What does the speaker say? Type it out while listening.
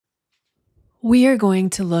We are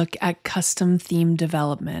going to look at custom theme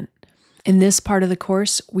development. In this part of the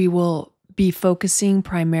course, we will be focusing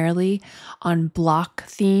primarily on block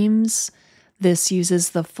themes. This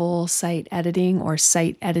uses the full site editing or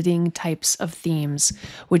site editing types of themes,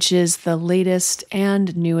 which is the latest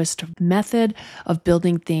and newest method of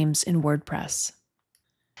building themes in WordPress.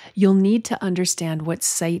 You'll need to understand what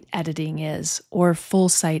site editing is, or full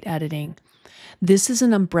site editing. This is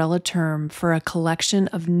an umbrella term for a collection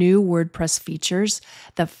of new WordPress features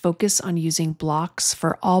that focus on using blocks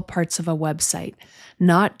for all parts of a website,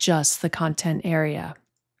 not just the content area.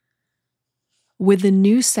 With the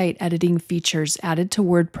new site editing features added to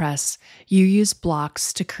WordPress, you use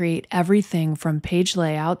blocks to create everything from page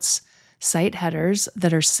layouts, site headers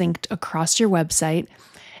that are synced across your website,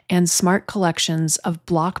 and smart collections of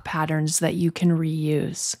block patterns that you can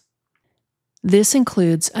reuse. This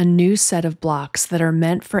includes a new set of blocks that are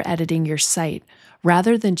meant for editing your site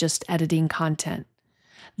rather than just editing content.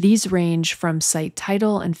 These range from site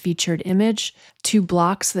title and featured image to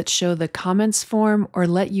blocks that show the comments form or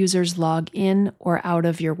let users log in or out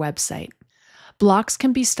of your website. Blocks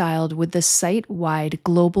can be styled with the site-wide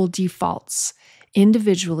global defaults,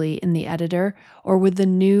 individually in the editor or with the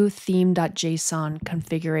new theme.json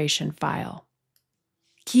configuration file.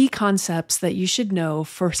 Key concepts that you should know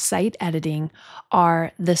for site editing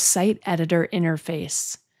are the site editor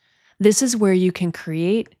interface. This is where you can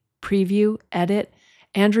create, preview, edit,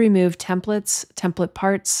 and remove templates, template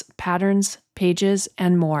parts, patterns, pages,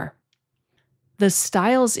 and more. The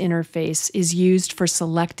styles interface is used for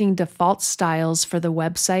selecting default styles for the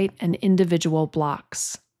website and individual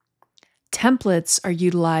blocks. Templates are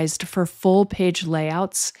utilized for full page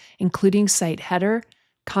layouts, including site header,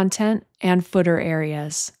 content, and footer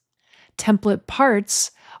areas. Template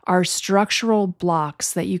parts are structural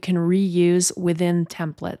blocks that you can reuse within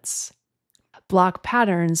templates. Block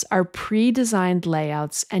patterns are pre-designed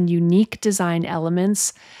layouts and unique design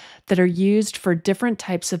elements that are used for different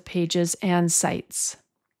types of pages and sites.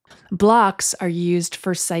 Blocks are used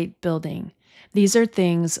for site building. These are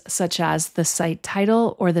things such as the site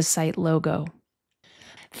title or the site logo.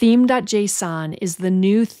 Theme.json is the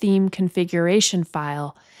new theme configuration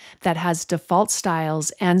file that has default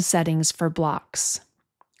styles and settings for blocks.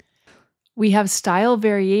 We have style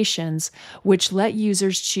variations which let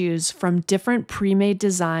users choose from different pre-made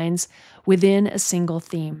designs within a single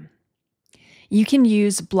theme. You can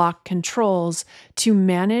use block controls to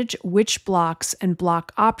manage which blocks and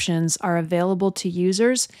block options are available to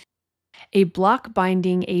users. A block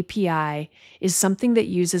binding API is something that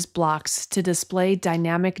uses blocks to display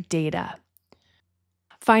dynamic data.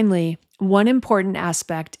 Finally, one important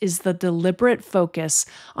aspect is the deliberate focus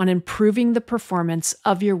on improving the performance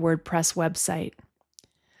of your WordPress website.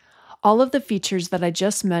 All of the features that I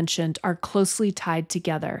just mentioned are closely tied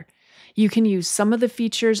together. You can use some of the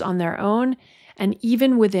features on their own and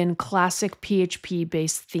even within classic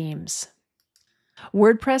PHP-based themes.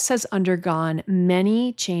 WordPress has undergone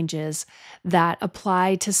many changes that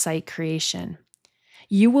apply to site creation.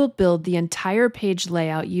 You will build the entire page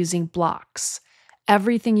layout using blocks.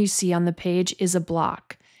 Everything you see on the page is a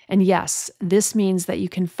block. And yes, this means that you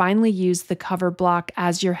can finally use the cover block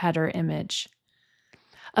as your header image.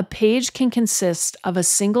 A page can consist of a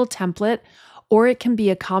single template, or it can be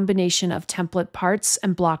a combination of template parts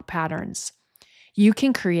and block patterns. You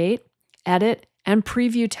can create, edit, and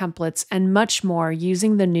preview templates and much more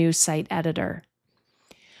using the new site editor.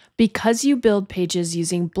 Because you build pages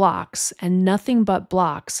using blocks and nothing but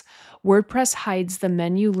blocks, WordPress hides the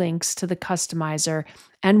menu links to the customizer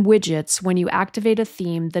and widgets when you activate a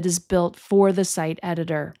theme that is built for the site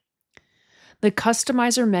editor. The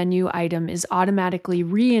customizer menu item is automatically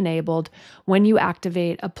re-enabled when you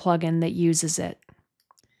activate a plugin that uses it.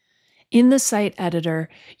 In the site editor,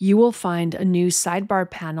 you will find a new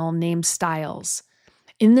sidebar panel named Styles.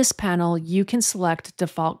 In this panel, you can select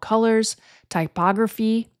default colors,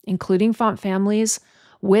 typography, including font families,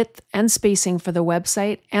 width and spacing for the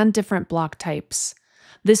website, and different block types.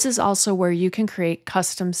 This is also where you can create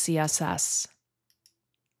custom CSS.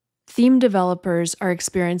 Theme developers are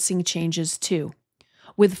experiencing changes too.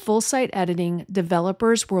 With full site editing,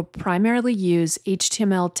 developers will primarily use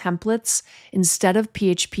HTML templates instead of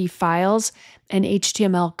PHP files and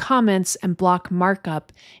HTML comments and block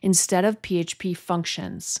markup instead of PHP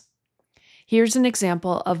functions. Here's an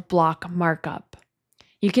example of block markup.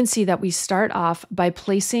 You can see that we start off by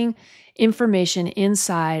placing information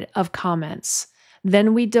inside of comments.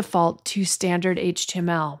 Then we default to standard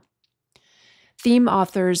HTML. Theme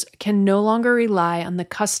authors can no longer rely on the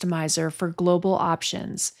customizer for global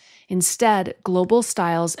options. Instead, global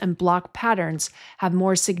styles and block patterns have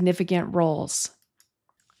more significant roles.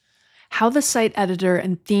 How the site editor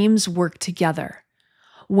and themes work together.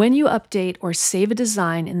 When you update or save a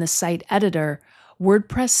design in the site editor,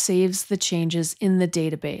 WordPress saves the changes in the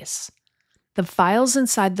database. The files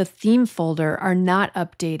inside the theme folder are not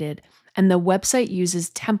updated, and the website uses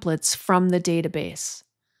templates from the database.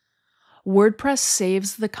 WordPress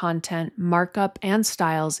saves the content, markup, and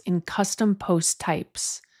styles in custom post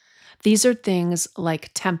types. These are things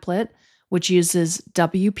like template, which uses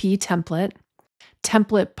WP template,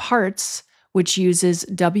 template parts, which uses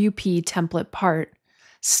WP template part,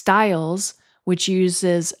 styles, which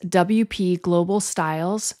uses WP global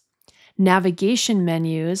styles, navigation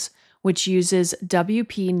menus, which uses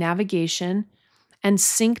WP navigation, and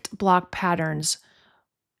synced block patterns,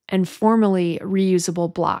 and formally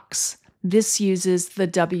reusable blocks. This uses the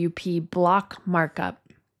WP block markup.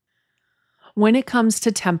 When it comes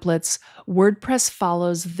to templates, WordPress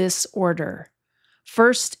follows this order.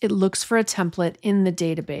 First, it looks for a template in the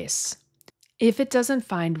database. If it doesn't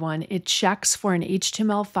find one, it checks for an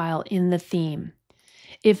HTML file in the theme.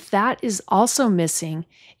 If that is also missing,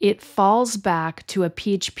 it falls back to a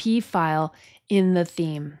PHP file in the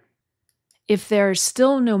theme. If there are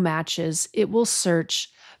still no matches, it will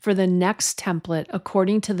search for the next template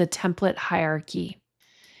according to the template hierarchy.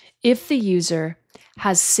 If the user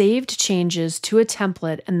has saved changes to a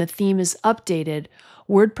template and the theme is updated,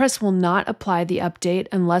 WordPress will not apply the update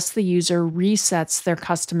unless the user resets their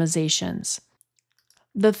customizations.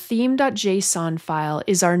 The theme.json file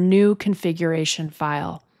is our new configuration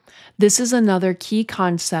file. This is another key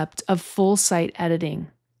concept of full site editing.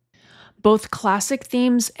 Both classic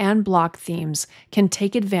themes and block themes can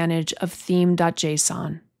take advantage of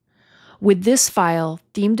theme.json. With this file,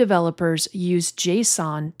 theme developers use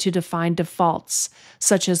JSON to define defaults,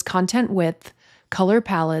 such as content width, color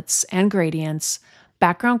palettes and gradients,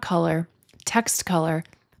 background color, text color,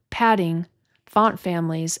 padding, font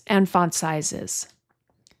families, and font sizes.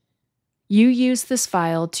 You use this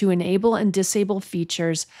file to enable and disable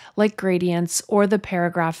features like gradients or the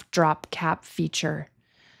paragraph drop cap feature.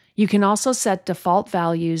 You can also set default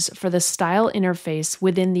values for the style interface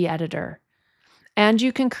within the editor. And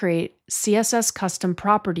you can create CSS custom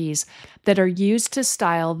properties that are used to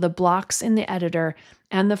style the blocks in the editor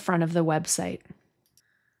and the front of the website.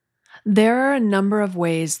 There are a number of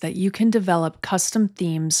ways that you can develop custom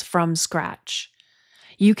themes from scratch.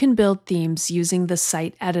 You can build themes using the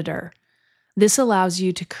site editor. This allows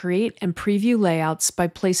you to create and preview layouts by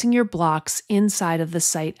placing your blocks inside of the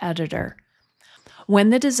site editor. When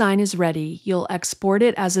the design is ready, you'll export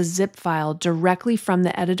it as a zip file directly from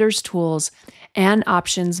the editor's tools and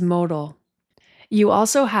options modal. You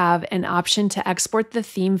also have an option to export the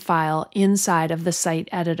theme file inside of the site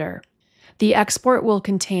editor. The export will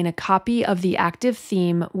contain a copy of the active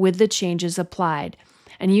theme with the changes applied,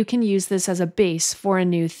 and you can use this as a base for a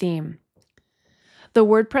new theme. The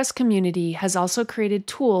WordPress community has also created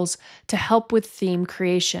tools to help with theme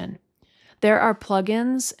creation. There are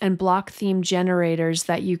plugins and block theme generators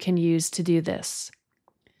that you can use to do this.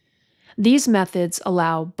 These methods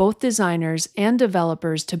allow both designers and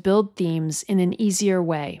developers to build themes in an easier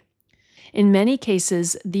way. In many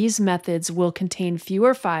cases, these methods will contain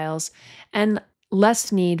fewer files and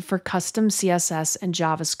less need for custom CSS and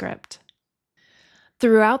JavaScript.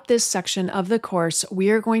 Throughout this section of the course, we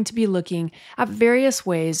are going to be looking at various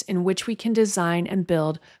ways in which we can design and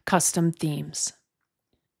build custom themes.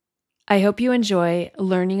 I hope you enjoy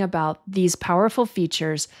learning about these powerful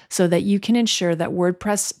features so that you can ensure that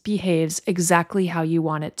WordPress behaves exactly how you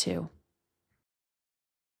want it to.